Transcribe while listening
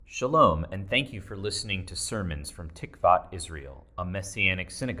Shalom, and thank you for listening to sermons from Tikvat Israel, a Messianic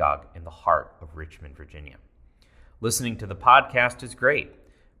synagogue in the heart of Richmond, Virginia. Listening to the podcast is great,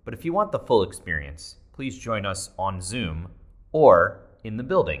 but if you want the full experience, please join us on Zoom or in the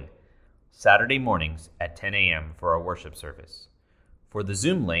building, Saturday mornings at 10 a.m. for our worship service. For the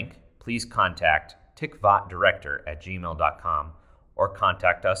Zoom link, please contact tikvatdirector@gmail.com or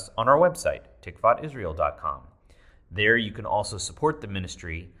contact us on our website, tikvatisrael.com. There you can also support the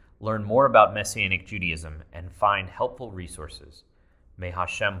ministry, learn more about Messianic Judaism, and find helpful resources. May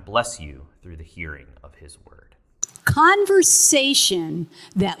Hashem bless you through the hearing of His word. Conversation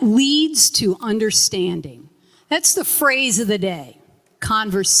that leads to understanding. That's the phrase of the day.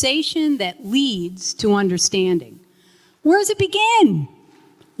 Conversation that leads to understanding. Where does it begin?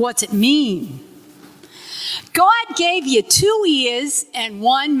 What's it mean? God gave you 2 ears and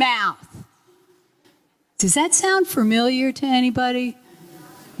 1 mouth. Does that sound familiar to anybody?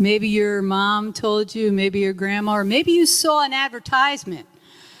 Maybe your mom told you, maybe your grandma, or maybe you saw an advertisement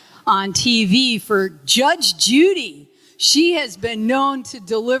on TV for Judge Judy. She has been known to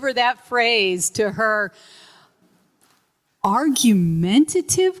deliver that phrase to her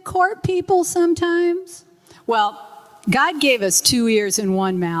argumentative court people sometimes. Well, God gave us 2 ears and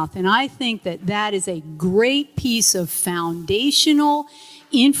 1 mouth, and I think that that is a great piece of foundational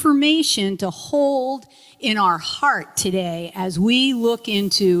information to hold in our heart today as we look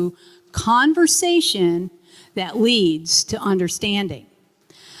into conversation that leads to understanding.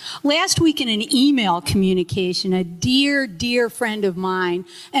 Last week in an email communication, a dear friend of mine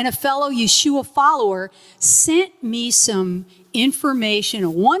and a fellow Yeshua follower sent me some information, a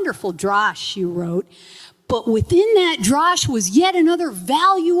wonderful drash she wrote, but within that drash was yet another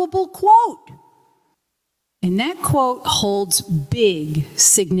valuable quote. And that quote holds big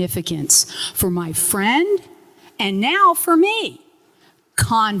significance for my friend and now for me.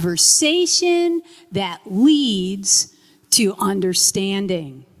 Conversation that leads to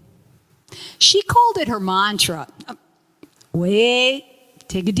understanding. She called it her mantra. Wait,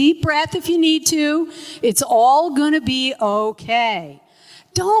 take a deep breath if you need to. It's all going to be okay.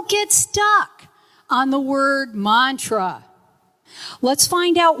 Don't get stuck on the word mantra. Let's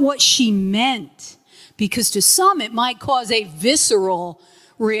find out what she meant. Because to some, it might cause a visceral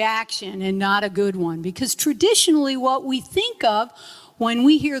reaction and not a good one. Because traditionally, what we think of when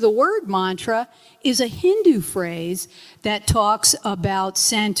we hear the word mantra is a Hindu phrase that talks about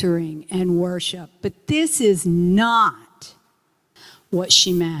centering and worship. But this is not what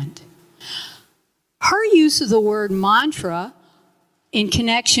she meant. Her use of the word mantra in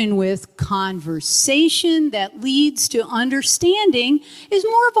connection with conversation that leads to understanding is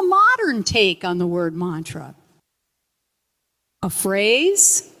more of a modern take on the word mantra. A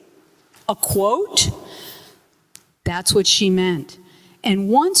phrase, a quote, that's what she meant. And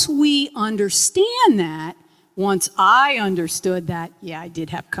once we understand that, once I understood that, yeah, I did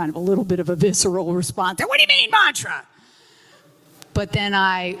have kind of a little bit of a visceral response. What do you mean mantra? But then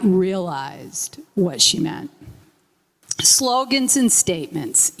I realized what she meant. Slogans and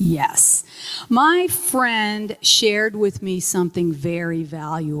statements, yes. My friend shared with me something very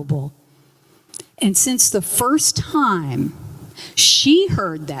valuable. And since the first time she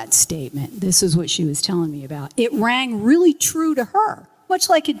heard that statement, this is what she was telling me about, it rang really true to her, much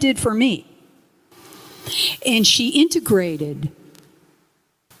like it did for me. And she integrated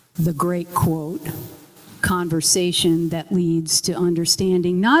the great quote, conversation that leads to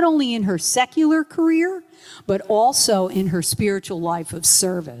understanding, not only in her secular career, but also in her spiritual life of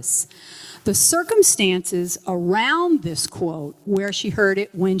service. The circumstances around this quote, where she heard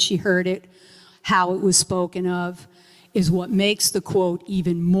it, when she heard it, how it was spoken of, is what makes the quote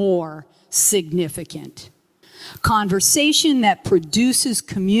even more significant. Conversation that produces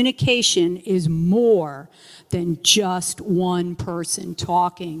communication is more than just one person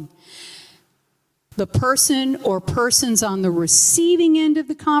talking. The person or persons on the receiving end of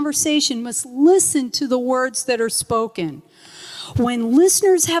the conversation must listen to the words that are spoken. When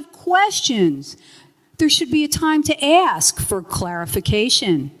listeners have questions, there should be a time to ask for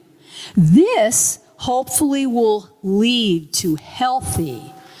clarification. This hopefully will lead to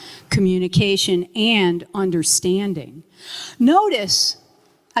healthy communication and understanding. Notice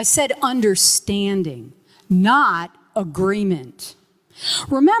I said understanding, not agreement.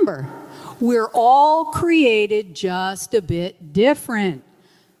 Remember, we're all created just a bit different.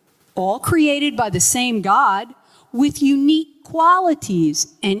 All created by the same God with unique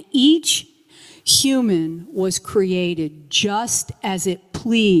qualities, and each human was created just as it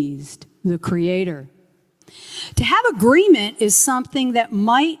pleased the Creator. To have agreement is something that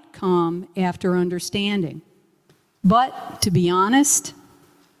might come after understanding. But to be honest,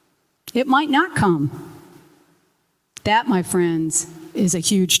 It might not come. That, my friends, is a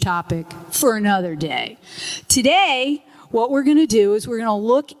huge topic for another day. Today, what we're going to do is we're going to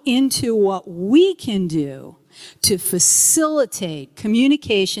look into what we can do to facilitate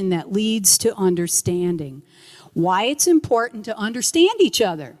communication that leads to understanding. Why it's important to understand each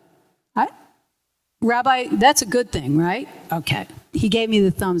other. Right? Rabbi, that's a good thing, right? Okay. He gave me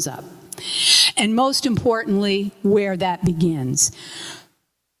the thumbs up. And most importantly, where that begins.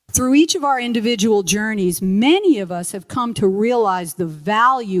 Through each of our individual journeys, many of us have come to realize the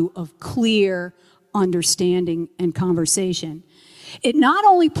value of clear understanding and conversation. It not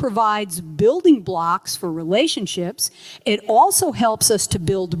only provides building blocks for relationships, it also helps us to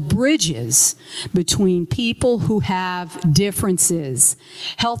build bridges between people who have differences.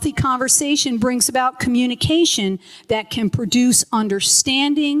 Healthy conversation brings about communication that can produce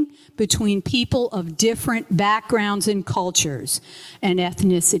understanding between people of different backgrounds and cultures and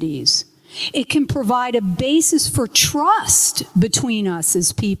ethnicities. It can provide a basis for trust between us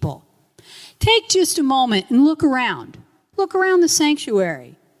as people. Take just a moment and look around. Look around the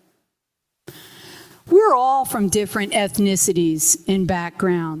sanctuary. We're all from different ethnicities and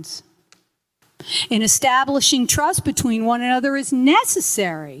backgrounds. And establishing trust between one another is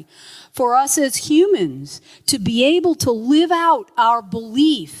necessary for us as humans to be able to live out our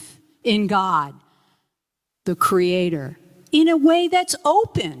belief in God, the Creator, in a way that's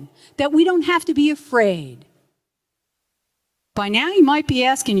open, that we don't have to be afraid. By now you might be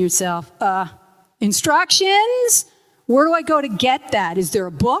asking yourself, instructions? Where do I go to get that? Is there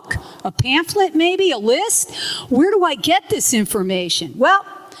a book, a pamphlet maybe, a list? Where do I get this information? Well,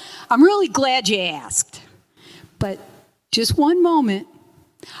 I'm really glad you asked. But just one moment,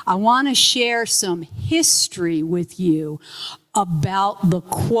 I want to share some history with you about the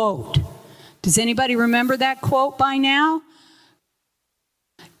quote. Does anybody remember that quote by now?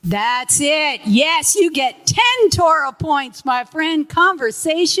 That's it. Yes, you get 10 Torah points, my friend.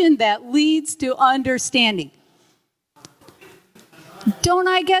 Conversation that leads to understanding. Don't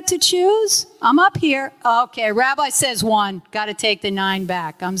I get to choose? I'm up here. Okay, Rabbi says 1. Got to take the 9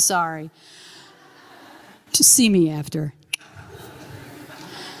 back. I'm sorry. Just see me after.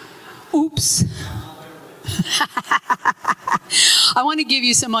 Oops. I want to give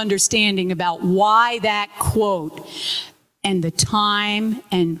you some understanding about why that quote and the time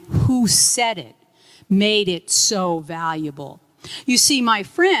and who said it made it so valuable. You see, my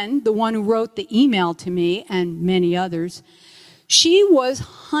friend, the one who wrote the email to me and many others, she was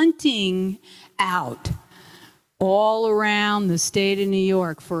hunting out all around the state of New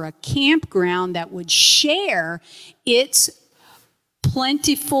York for a campground that would share its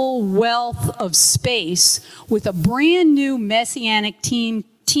plentiful wealth of space with a brand new Messianic teen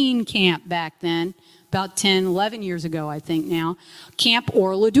camp back then, about 10, 11 years ago, I think now, Camp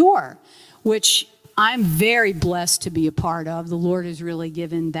Or Lador, which I'm very blessed to be a part of. The Lord has really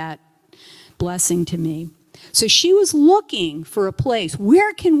given that blessing to me. So she was looking for a place.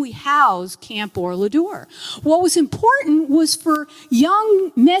 Where can we house Camp Or Lador? What was important was for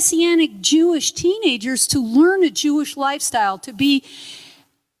young Messianic Jewish teenagers to learn a Jewish lifestyle, to be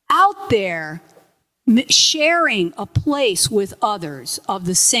out there sharing a place with others of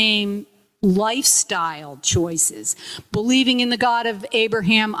the same lifestyle choices, believing in the God of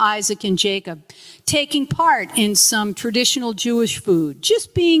Abraham, Isaac, and Jacob, taking part in some traditional Jewish food,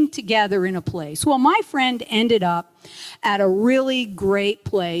 just being together in a place. Well, my friend ended up at a really great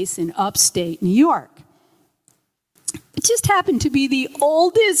place in upstate New York. It just happened to be the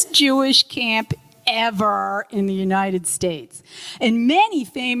oldest Jewish camp ever in the United States. And many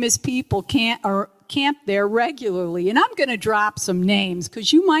famous people camp there regularly. And I'm going to drop some names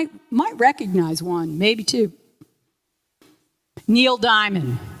because you might recognize one, maybe two. Neil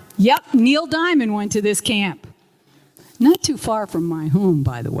Diamond. Yep, Neil Diamond went to this camp. Not too far from my home,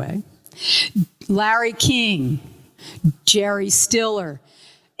 by the way. Larry King, Jerry Stiller.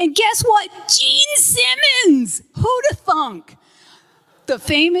 And guess what? Gene Simmons. Who'd have thunk? The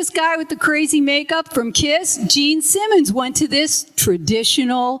famous guy with the crazy makeup from Kiss, Gene Simmons, went to this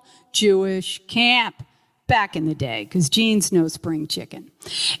traditional Jewish camp back in the day, because Gene's no spring chicken.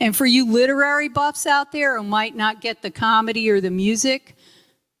 And for you literary buffs out there who might not get the comedy or the music,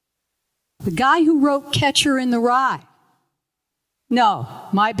 the guy who wrote Catcher in the Rye. No,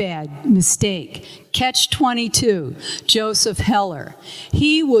 my bad, mistake. Catch-22, Joseph Heller.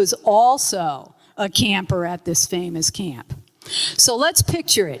 He was also a camper at this famous camp. So let's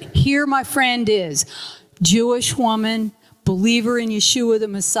picture it. Here my friend is, Jewish woman, believer in Yeshua the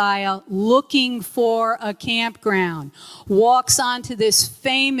Messiah, looking for a campground, walks onto this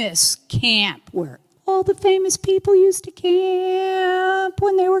famous camp where All the famous people used to camp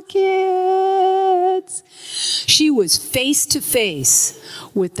when they were kids. She was face to face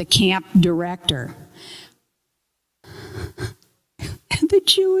with the camp director. The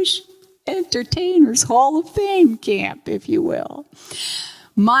Jewish Entertainers Hall of Fame camp, if you will.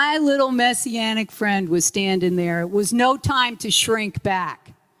 My little Messianic friend was standing there. It was no time to shrink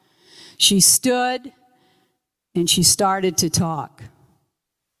back. She stood and she started to talk.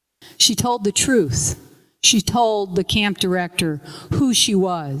 She told the truth. She told the camp director who she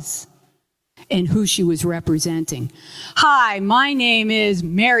was and who she was representing. Hi, my name is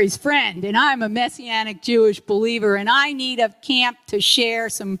Mary's friend, and I'm a Messianic Jewish believer, and I need a camp to share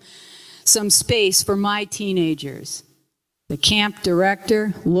some space for my teenagers. The camp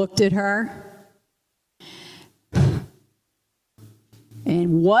director looked at her,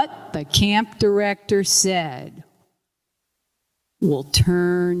 and what the camp director said will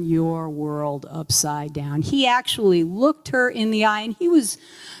turn your world upside down. He actually looked her in the eye, and he was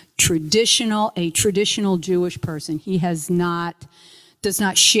a traditional Jewish person. He does not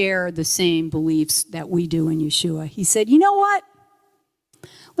share the same beliefs that we do in Yeshua. He said, you know what?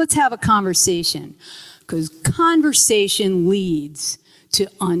 Let's have a conversation, because conversation leads to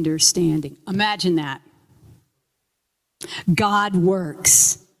understanding. Imagine that. God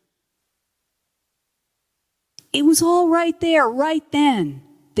works. It was all right there, right then.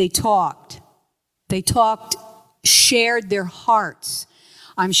 They talked, shared their hearts.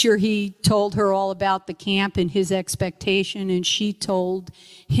 I'm sure he told her all about the camp and his expectation, and she told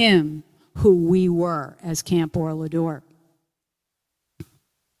him who we were as Camp Or Lador.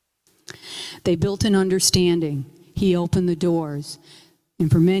 They built an understanding. He opened the doors. And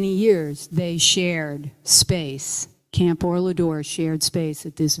for many years, they shared space. Camp Or Lador shared space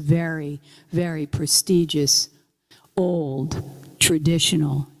at this very, very prestigious, old,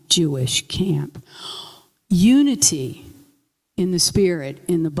 traditional Jewish camp. Unity in the spirit,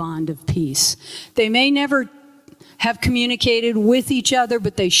 in the bond of peace. They may never have communicated with each other,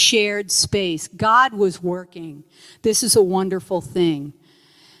 but they shared space. God was working. This is a wonderful thing.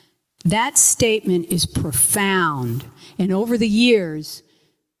 That statement is profound, and over the years,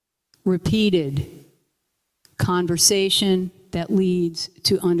 repeated conversation that leads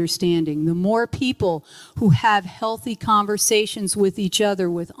to understanding. The more people who have healthy conversations with each other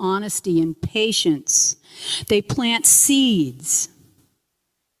with honesty and patience, they plant seeds.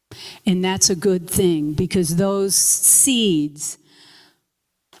 And that's a good thing, because those seeds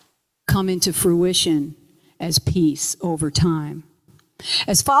come into fruition as peace over time.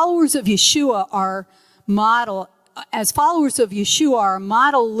 As followers of Yeshua, our model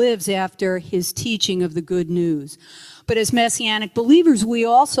lives after his teaching of the good news. But as Messianic believers, we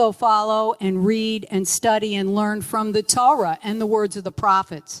also follow and read and study and learn from the Torah and the words of the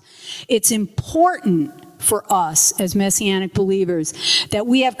prophets. It's important for us as Messianic believers that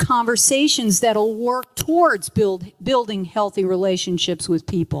we have conversations that'll work towards building healthy relationships with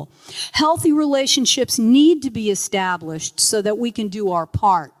people. Healthy relationships need to be established so that we can do our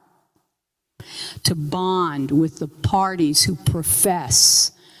part to bond with the parties who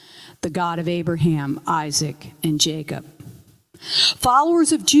profess the God of Abraham, Isaac, and Jacob.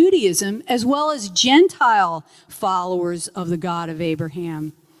 Followers of Judaism, as well as Gentile followers of the God of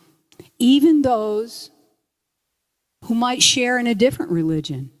Abraham, even those who might share in a different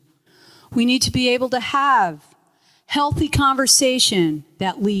religion. We need to be able to have healthy conversation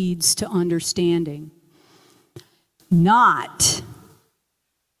that leads to understanding, not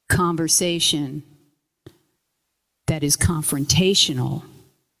conversation that is confrontational,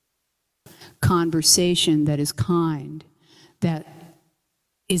 conversation that is kind, that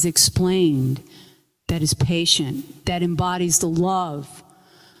is explained, that is patient, that embodies the love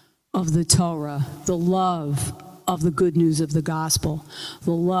of the Torah, the love of the good news of the gospel,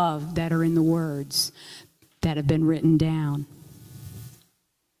 the love that are in the words that have been written down.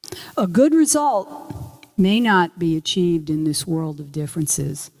 A good result may not be achieved in this world of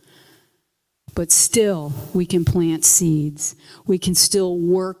differences, but still we can plant seeds. We can still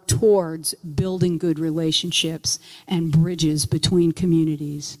work towards building good relationships and bridges between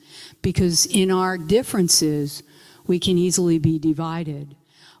communities, because in our differences we can easily be divided.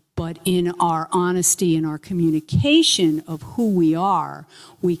 But in our honesty and our communication of who we are,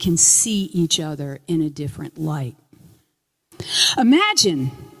 we can see each other in a different light.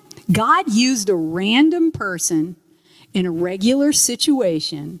 Imagine God used a random person in a regular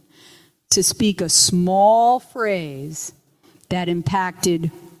situation to speak a small phrase that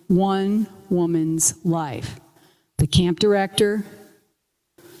impacted one woman's life. The camp director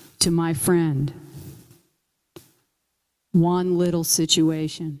to my friend. One little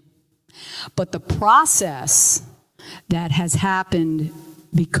situation. But the process that has happened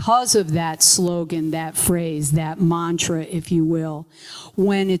because of that slogan, that phrase, that mantra, if you will,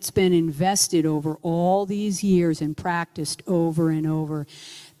 when it's been invested over all these years and practiced over and over,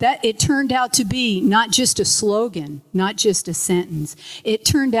 that it turned out to be not just a slogan, not just a sentence. It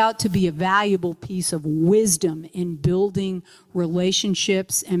turned out to be a valuable piece of wisdom in building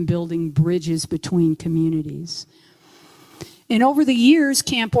relationships and building bridges between communities. And over the years,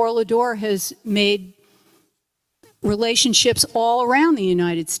 Camp Orla d'Or has made relationships all around the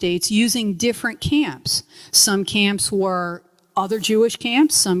United States using different camps. Some camps were other Jewish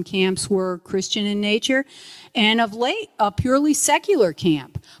camps, some camps were Christian in nature, and of late, a purely secular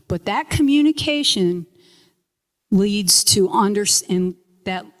camp. But that communication leads to and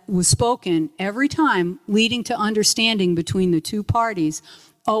that was spoken every time, leading to understanding between the two parties,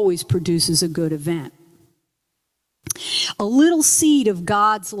 always produces a good event. A little seed of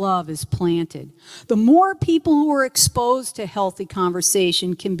God's love is planted. The more people who are exposed to healthy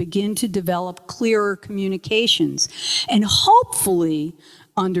conversation can begin to develop clearer communications and hopefully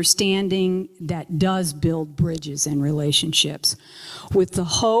understanding that does build bridges and relationships, with the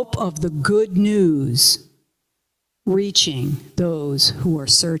hope of the good news reaching those who are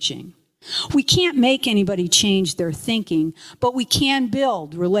searching. We can't make anybody change their thinking, but we can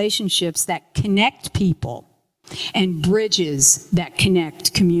build relationships that connect people and bridges that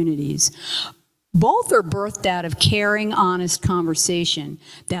connect communities. Both are birthed out of caring, honest conversation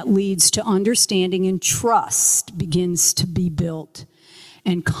that leads to understanding, and trust begins to be built,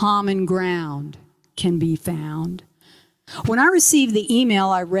 and common ground can be found. When I received the email,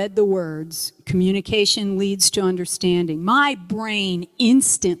 I read the words, "Communication leads to understanding." My brain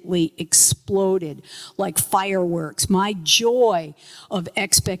instantly exploded like fireworks. My joy of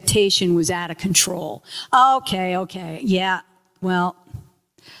expectation was out of control. Okay, yeah, well,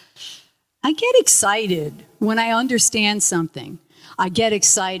 I get excited when I understand something. I get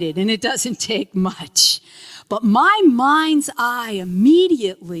excited, and it doesn't take much. But my mind's eye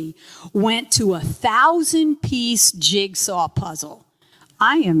immediately went to a 1,000-piece jigsaw puzzle.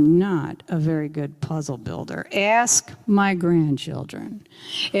 I am not a very good puzzle builder. Ask my grandchildren.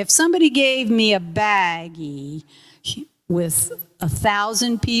 If somebody gave me a baggie with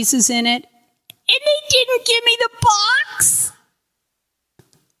 1,000 pieces in it, and they didn't give me the box,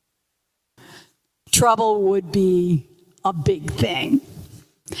 trouble would be a big thing.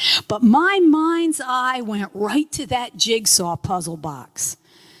 But my mind's eye went right to that jigsaw puzzle box.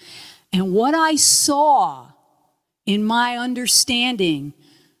 And what I saw in my understanding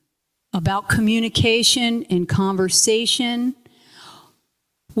about communication and conversation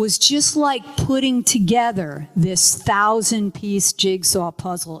was just like putting together this 1,000-piece jigsaw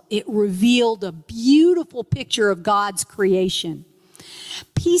puzzle. It revealed a beautiful picture of God's creation,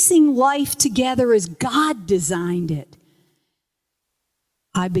 piecing life together as God designed it.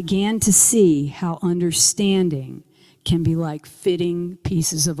 I began to see how understanding can be like fitting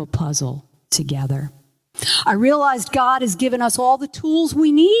pieces of a puzzle together. I realized God has given us all the tools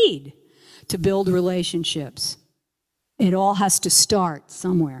we need to build relationships. It all has to start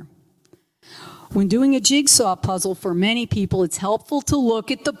somewhere. When doing a jigsaw puzzle, for many people, it's helpful to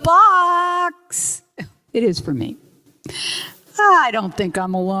look at the box. It is for me. I don't think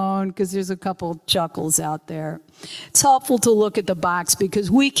I'm alone, because there's a couple chuckles out there. It's helpful to look at the box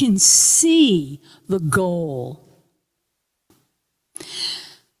because we can see the goal.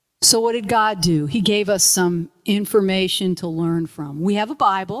 So what did God do? He gave us some information to learn from. We have a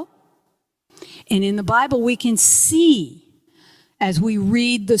Bible, and in the Bible we can see, as we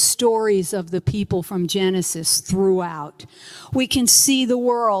read the stories of the people from Genesis throughout, we can see the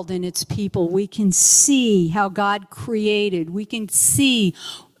world and its people. We can see how God created. We can see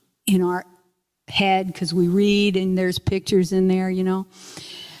in our head, because we read and there's pictures in there, you know.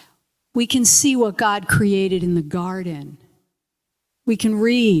 We can see what God created in the garden. We can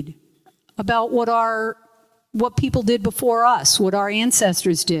read about what people did before us, what our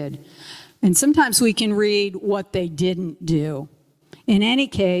ancestors did. And sometimes we can read what they didn't do. In any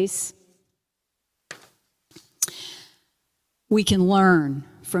case, we can learn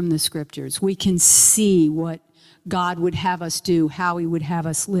from the scriptures. We can see what God would have us do, how he would have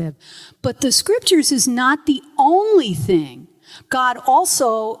us live. But the scriptures is not the only thing. God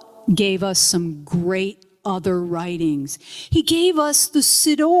also gave us some great other writings. He gave us the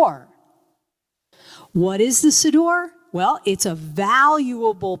Siddur. What is the Siddur? Well, it's a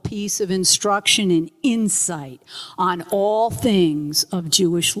valuable piece of instruction and insight on all things of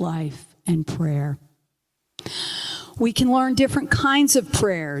Jewish life and prayer. We can learn different kinds of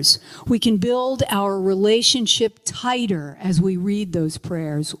prayers. We can build our relationship tighter as we read those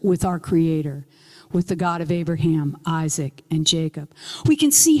prayers with our Creator, with the God of Abraham, Isaac, and Jacob. We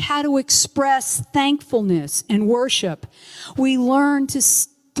can see how to express thankfulness and worship. We learn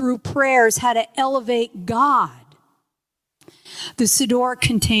through prayers how to elevate God. The Siddur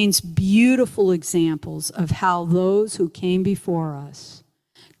contains beautiful examples of how those who came before us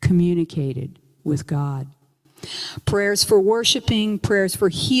communicated with God. Prayers for worshiping, prayers for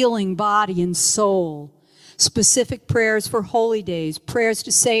healing body and soul, specific prayers for holy days, prayers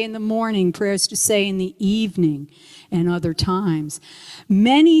to say in the morning, prayers to say in the evening, and other times.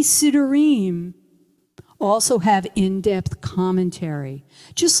 Many Siddurim also have in-depth commentary,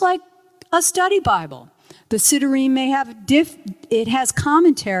 just like a study Bible. The Siddurim may have it has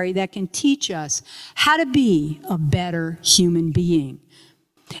commentary that can teach us how to be a better human being.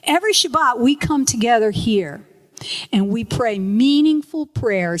 Every Shabbat we come together here and we pray meaningful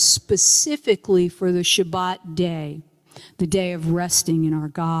prayers specifically for the Shabbat day, the day of resting in our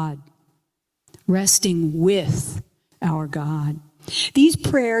God, resting with our God. These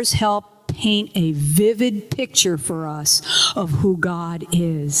prayers help paint a vivid picture for us of who God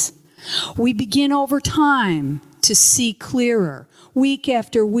is. We begin over time to see clearer. Week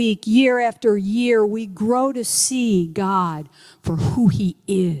after week, year after year, we grow to see God for who He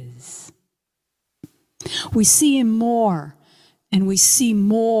is. We see Him more, and we see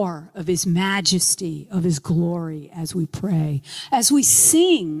more of His majesty, of His glory as we pray, as we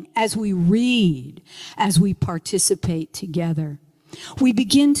sing, as we read, as we participate together. We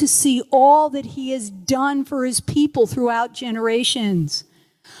begin to see all that He has done for His people throughout generations.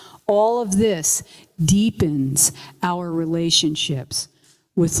 All of this deepens our relationships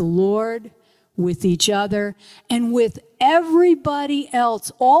with the Lord, with each other, and with everybody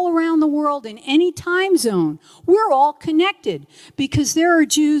else all around the world in any time zone. We're all connected because there are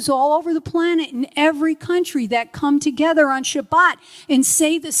Jews all over the planet in every country that come together on Shabbat and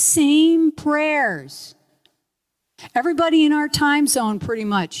say the same prayers. Everybody in our time zone, pretty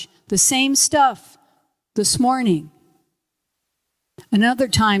much, the same stuff this morning. Another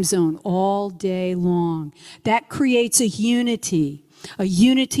time zone all day long. That creates a unity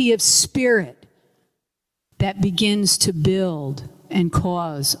of spirit that begins to build and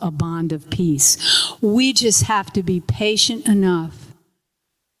cause a bond of peace. We just have to be patient enough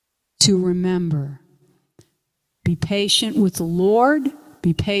to remember. Be patient with the Lord,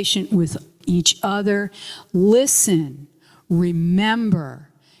 be patient with each other. Listen, remember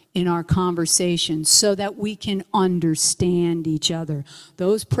in our conversations so that we can understand each other.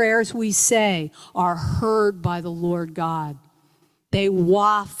 Those prayers we say are heard by the Lord God. They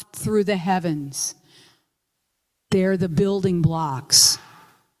waft through the heavens. They're the building blocks,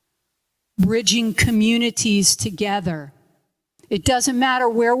 bridging communities together. It doesn't matter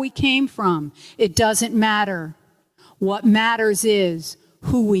where we came from. It doesn't matter. What matters is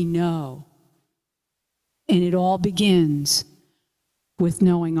who we know. And it all begins with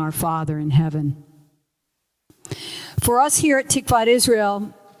knowing our Father in heaven. For us here at Tikvat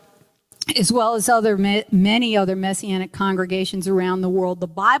Israel, as well as many other Messianic congregations around the world, the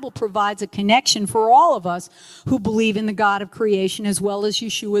Bible provides a connection for all of us who believe in the God of creation as well as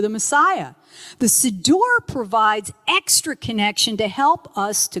Yeshua the Messiah. The Siddur provides extra connection to help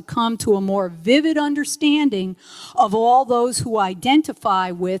us to come to a more vivid understanding of all those who identify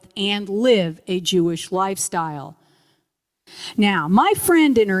with and live a Jewish lifestyle. Now, my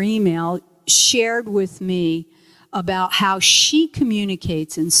friend in her email shared with me about how she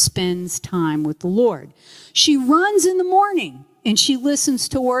communicates and spends time with the Lord. She runs in the morning and she listens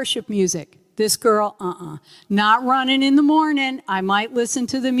to worship music. This girl, not running in the morning. I might listen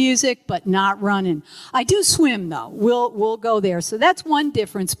to the music, but not running. I do swim though. We'll go there. So that's one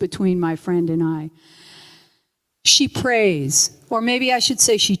difference between my friend and I. She prays, or maybe I should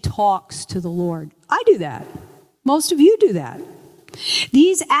say she talks to the Lord. I do that. Most of you do that.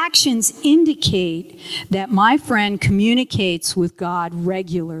 These actions indicate that my friend communicates with God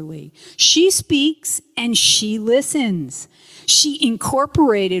regularly. She speaks and she listens. She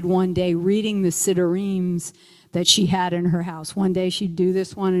incorporated one day reading the Sidurims that she had in her house. One day she'd do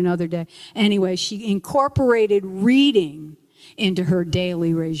this one, another day. Anyway, she incorporated reading into her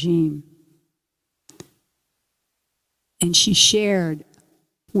daily regime. And she shared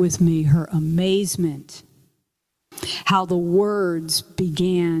with me her amazement, how the words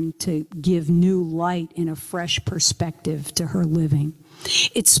began to give new light and a fresh perspective to her living.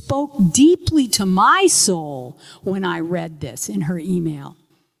 It spoke deeply to my soul when I read this in her email.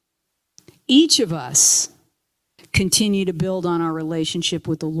 Each of us continue to build on our relationship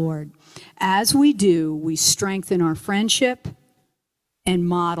with the Lord. As we do, we strengthen our friendship and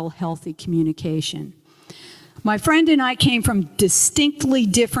model healthy communication. My friend and I came from distinctly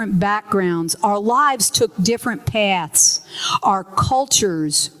different backgrounds. Our lives took different paths. Our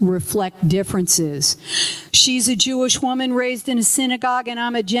cultures reflect differences. She's a Jewish woman raised in a synagogue, and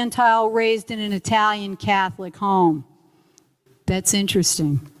I'm a Gentile raised in an Italian Catholic home. That's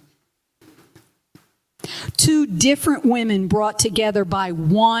interesting. Two different women brought together by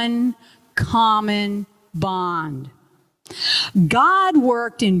one common bond. God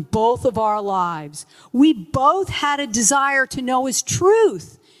worked in both of our lives. We both had a desire to know His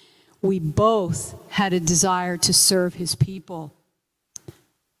truth. We both had a desire to serve His people.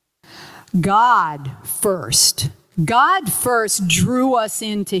 God first drew us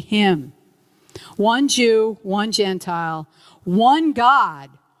into Him. One Jew, one Gentile, one God,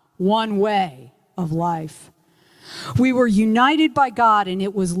 one way of life. We were united by God, and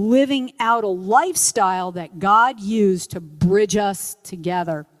it was living out a lifestyle that God used to bridge us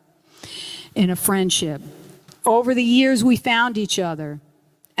together in a friendship. Over the years, we found each other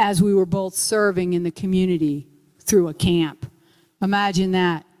as we were both serving in the community through a camp. Imagine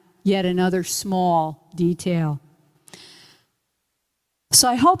that, yet another small detail. So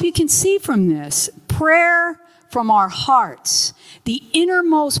I hope you can see from this, prayer from our hearts, the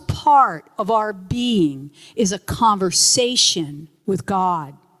innermost part of our being, is a conversation with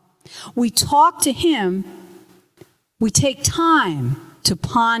God. We talk to Him, we take time to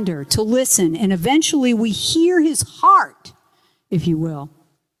ponder, to listen, and eventually we hear His heart, if you will.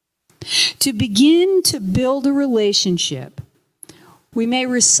 To begin to build a relationship, we may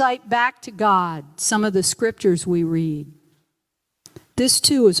recite back to God some of the scriptures we read. This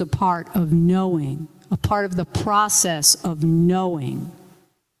too is a part of knowing, a part of the process of knowing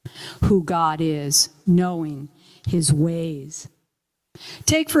who God is, knowing His ways.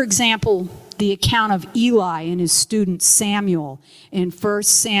 Take, for example, the account of Eli and his student Samuel in 1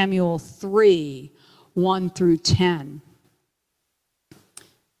 Samuel 3, 1 through 10.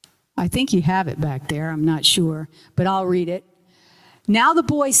 I think you have it back there, I'm not sure, but I'll read it. Now the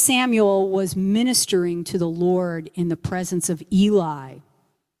boy Samuel was ministering to the Lord in the presence of Eli.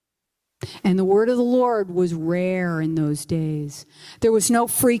 And the word of the Lord was rare in those days. There was no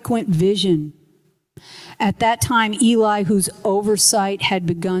frequent vision. At that time, Eli, whose eyesight had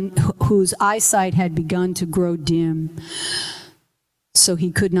begun to grow dim, so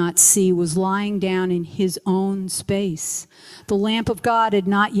he could not see, was lying down in his own space. The lamp of God had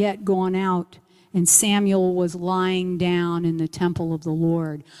not yet gone out, and Samuel was lying down in the temple of the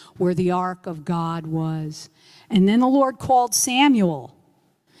Lord, where the ark of God was. And then the Lord called Samuel.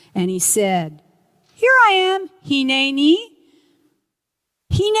 And He said, "Here I am, Hineni,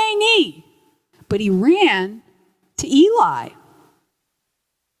 Hineni." But he ran to Eli.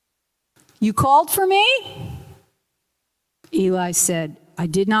 "You called for me?" Eli said, "I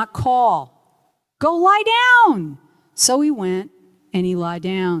did not call. Go lie down." So he went, and he lay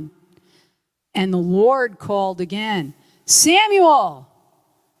down. And the Lord called again, "Samuel."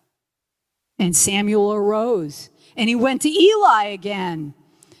 And Samuel arose, and he went to Eli again.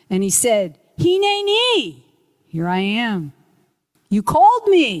 And he said, "Hineni, here I am. You called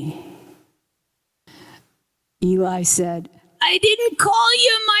me." Eli said, "I didn't call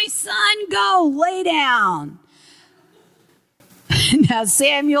you, my son. Go, lay down." Now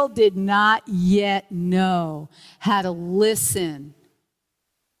Samuel did not yet know how to listen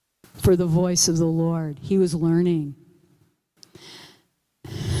for the voice of the Lord. He was learning.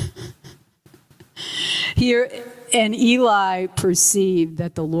 Here, and Eli perceived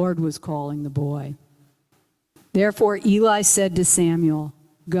that the Lord was calling the boy. Therefore Eli said to Samuel,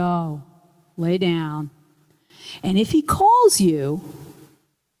 "Go, lay down. And if he calls you,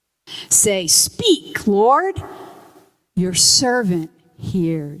 say, 'Speak, Lord, your servant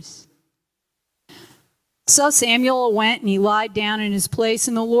hears.'" So Samuel went and he lied down in his place,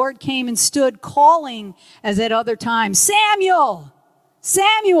 and the Lord came and stood, calling as at other times, "Samuel,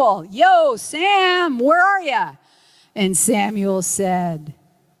 Samuel, yo, Sam, where are you?" And Samuel said,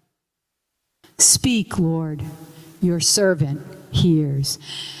 "Speak, Lord, your servant hears."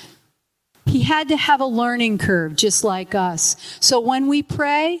 He had to have a learning curve just like us. So when we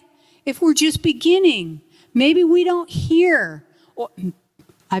pray, if we're just beginning, maybe we don't hear. Or,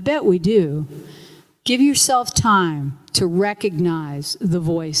 I bet we do. Give yourself time to recognize the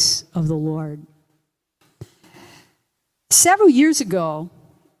voice of the Lord. Several years ago,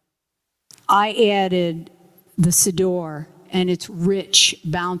 I added the Siddur and its rich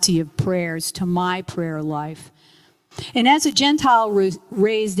bounty of prayers to my prayer life. And as a Gentile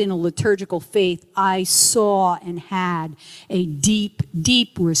raised in a liturgical faith, I saw and had a deep,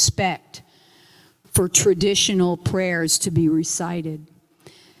 deep respect for traditional prayers to be recited.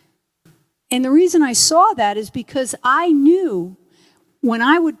 And the reason I saw that is because I knew when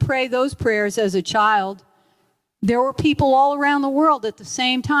I would pray those prayers as a child, there were people all around the world at the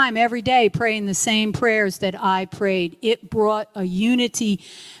same time, every day, praying the same prayers that I prayed. It brought a unity,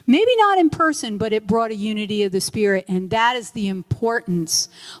 maybe not in person, but it brought a unity of the Spirit. And that is the importance,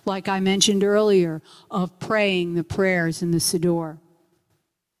 like I mentioned earlier, of praying the prayers in the Siddur.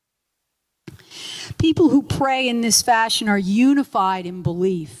 People who pray in this fashion are unified in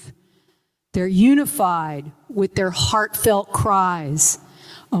belief. They're unified with their heartfelt cries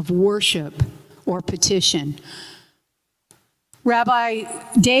of worship or petition. Rabbi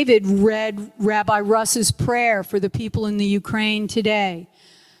David read Rabbi Russ's prayer for the people in the Ukraine today.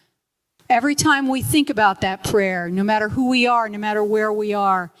 Every time we think about that prayer, no matter who we are, no matter where we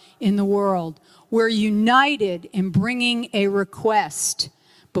are in the world, we're united in bringing a request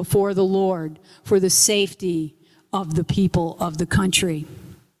before the Lord for the safety of the people of the country.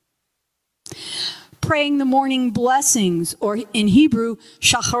 Praying the morning blessings, or in Hebrew,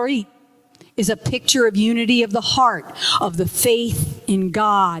 shacharit, is a picture of unity of the heart, of the faith in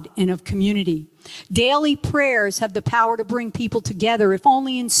God, and of community. Daily prayers have the power to bring people together, if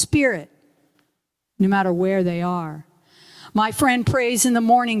only in spirit, no matter where they are. My friend prays in the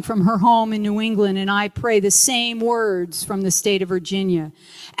morning from her home in New England, and I pray the same words from the state of Virginia.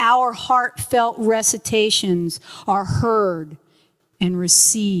 Our heartfelt recitations are heard and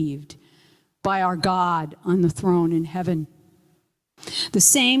received by our God on the throne in heaven. The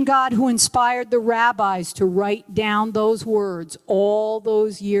same God who inspired the rabbis to write down those words all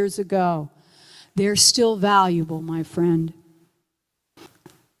those years ago, they're still valuable, my friend.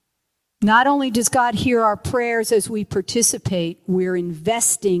 Not only does God hear our prayers as we participate, we're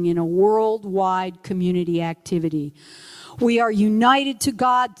investing in a worldwide community activity. We are united to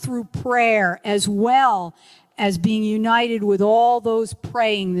God through prayer as well as being united with all those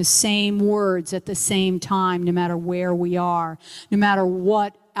praying the same words at the same time, no matter where we are, no matter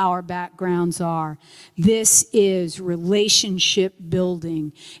what our backgrounds are. This is relationship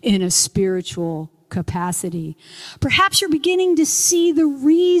building in a spiritual capacity. Perhaps you're beginning to see the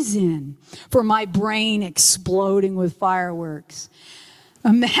reason for my brain exploding with fireworks.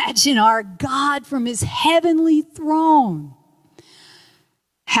 Imagine our God from his heavenly throne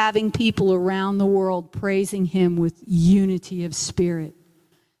having people around the world praising him with unity of spirit.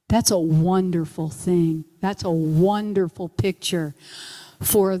 That's a wonderful thing. That's a wonderful picture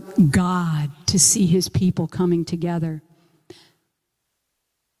for God to see his people coming together.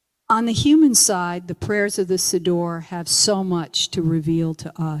 On the human side, the prayers of the Siddur have so much to reveal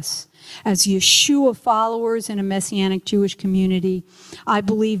to us. As Yeshua followers in a Messianic Jewish community, I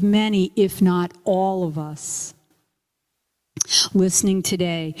believe many, if not all of us, listening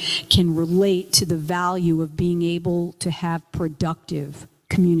today can relate to the value of being able to have productive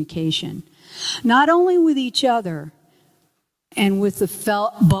communication, not only with each other and with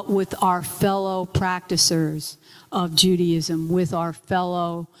but with our fellow practicers of Judaism, with our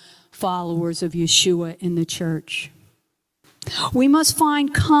fellow followers of Yeshua in the church. We must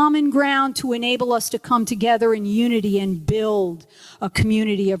find common ground to enable us to come together in unity and build a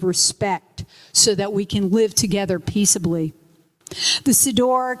community of respect so that we can live together peaceably. The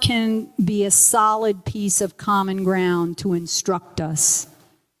Siddur can be a solid piece of common ground to instruct us.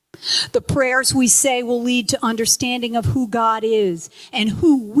 The prayers we say will lead to understanding of who God is and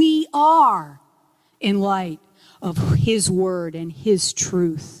who we are in light of his word and his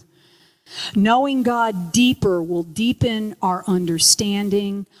truth. Knowing God deeper will deepen our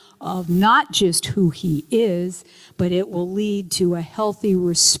understanding of not just who he is, but it will lead to a healthy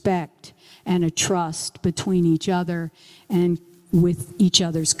respect and a trust between each other and with each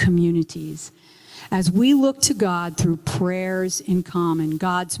other's communities. As we look to God through prayers in common,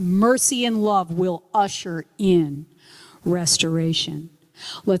 God's mercy and love will usher in restoration.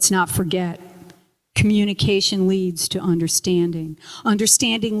 Let's not forget, communication leads to understanding.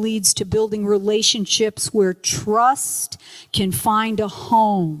 Understanding leads to building relationships where trust can find a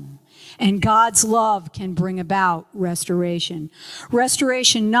home. And God's love can bring about restoration.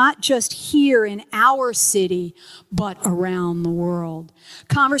 Restoration not just here in our city, but around the world.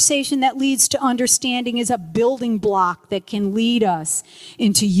 Conversation that leads to understanding is a building block that can lead us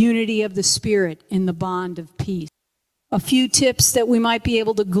into unity of the Spirit in the bond of peace. A few tips that we might be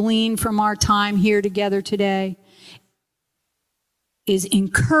able to glean from our time here together today is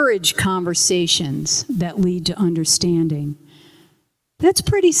encourage conversations that lead to understanding. That's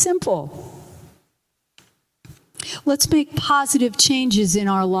pretty simple. Let's make positive changes in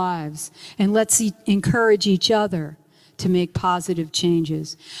our lives, and let's encourage each other to make positive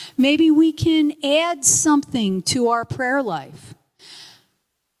changes. Maybe we can add something to our prayer life.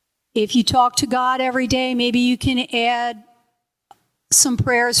 If you talk to God every day, maybe you can add some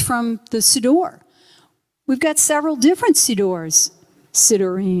prayers from the Siddur. We've got several different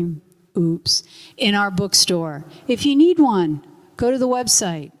Siddurim, in our bookstore. If you need one, go to the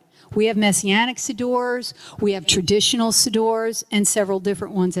website. We have Messianic Siddurs, we have traditional Siddurs, and several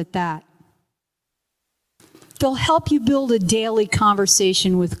different ones at that. They'll help you build a daily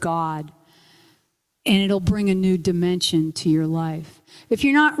conversation with God, and it'll bring a new dimension to your life. If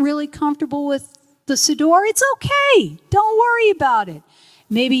you're not really comfortable with the Siddur, it's okay. Don't worry about it.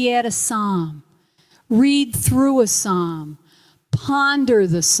 Maybe add a psalm. Read through a psalm. Ponder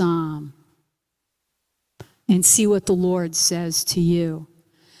the psalm. And see what the Lord says to you.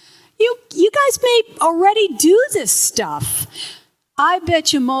 You guys may already do this stuff. I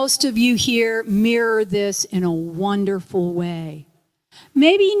bet you most of you here mirror this in a wonderful way.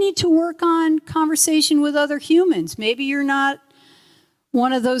 Maybe you need to work on conversation with other humans. Maybe you're not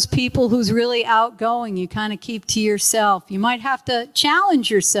one of those people who's really outgoing. You kind of keep to yourself. You might have to challenge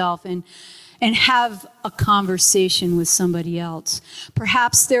yourself and have a conversation with somebody else.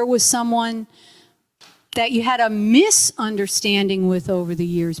 Perhaps there was someone that you had a misunderstanding with over the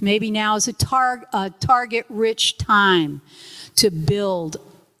years. Maybe now is a target-rich time to build,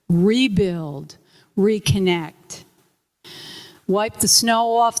 rebuild, reconnect. Wipe the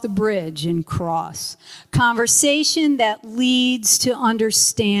snow off the bridge and cross. Conversation that leads to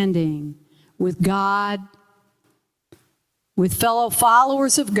understanding with God, with fellow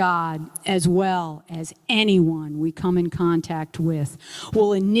followers of God, as well as anyone we come in contact with,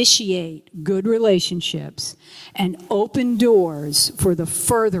 will initiate good relationships and open doors for the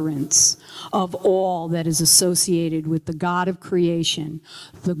furtherance of all that is associated with the God of creation,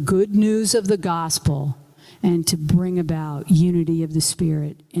 the good news of the gospel, and to bring about unity of the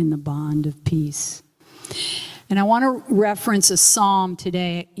Spirit in the bond of peace. And I want to reference a psalm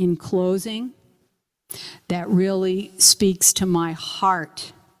today in closing that really speaks to my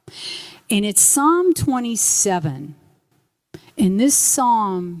heart. And it's Psalm 27. And this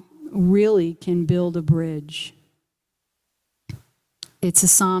psalm really can build a bridge. It's a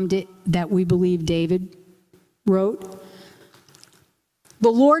psalm that we believe David wrote. The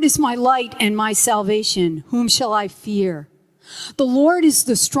Lord is my light and my salvation. Whom shall I fear? The Lord is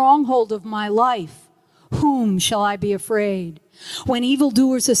the stronghold of my life. Whom shall I be afraid? When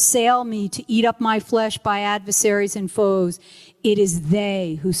evildoers assail me to eat up my flesh by adversaries and foes, it is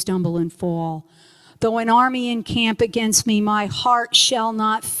they who stumble and fall. Though an army encamp against me, my heart shall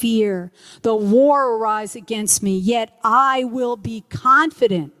not fear. Though war arise against me, yet I will be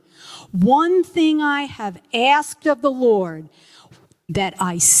confident. One thing I have asked of the Lord, that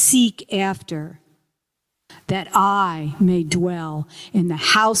I seek after, that I may dwell in the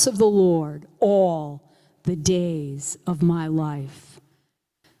house of the Lord all the days of my life.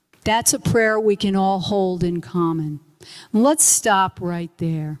 That's a prayer we can all hold in common. Let's stop right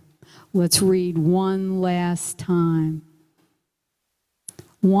there. Let's read one last time.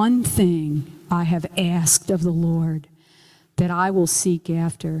 One thing I have asked of the Lord, that I will seek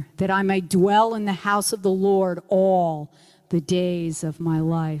after, that I may dwell in the house of the Lord all the days of my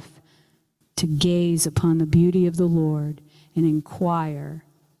life, to gaze upon the beauty of the Lord and inquire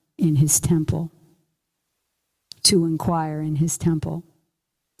in his temple. To inquire in his temple.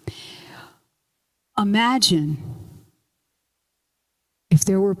 Imagine if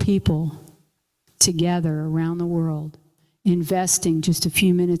there were people together around the world investing just a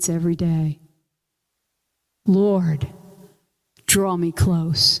few minutes every day. Lord, draw me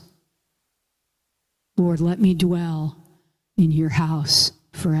close. Lord, let me dwell in your house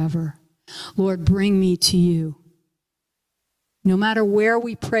forever. Lord, bring me to you. No matter where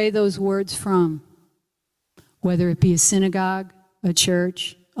we pray those words from, whether it be a synagogue, a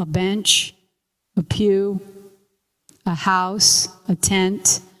church, a bench, a pew, a house, a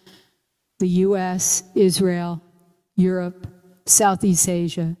tent, the U.S., Israel, Europe, Southeast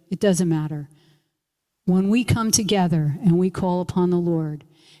Asia, it doesn't matter. When we come together and we call upon the Lord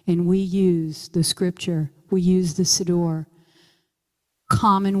and we use the scripture, we use the Siddur,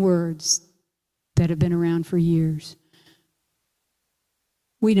 common words that have been around for years,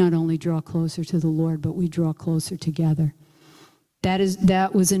 we not only draw closer to the Lord, but we draw closer together.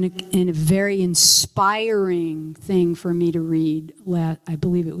 That was a very inspiring thing for me to read, I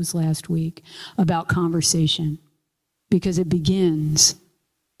believe it was last week, about conversation, because it begins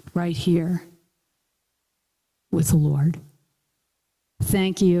right here with the Lord.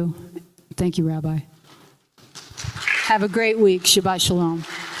 Thank you. Thank you, Rabbi. Have a great week. Shabbat Shalom.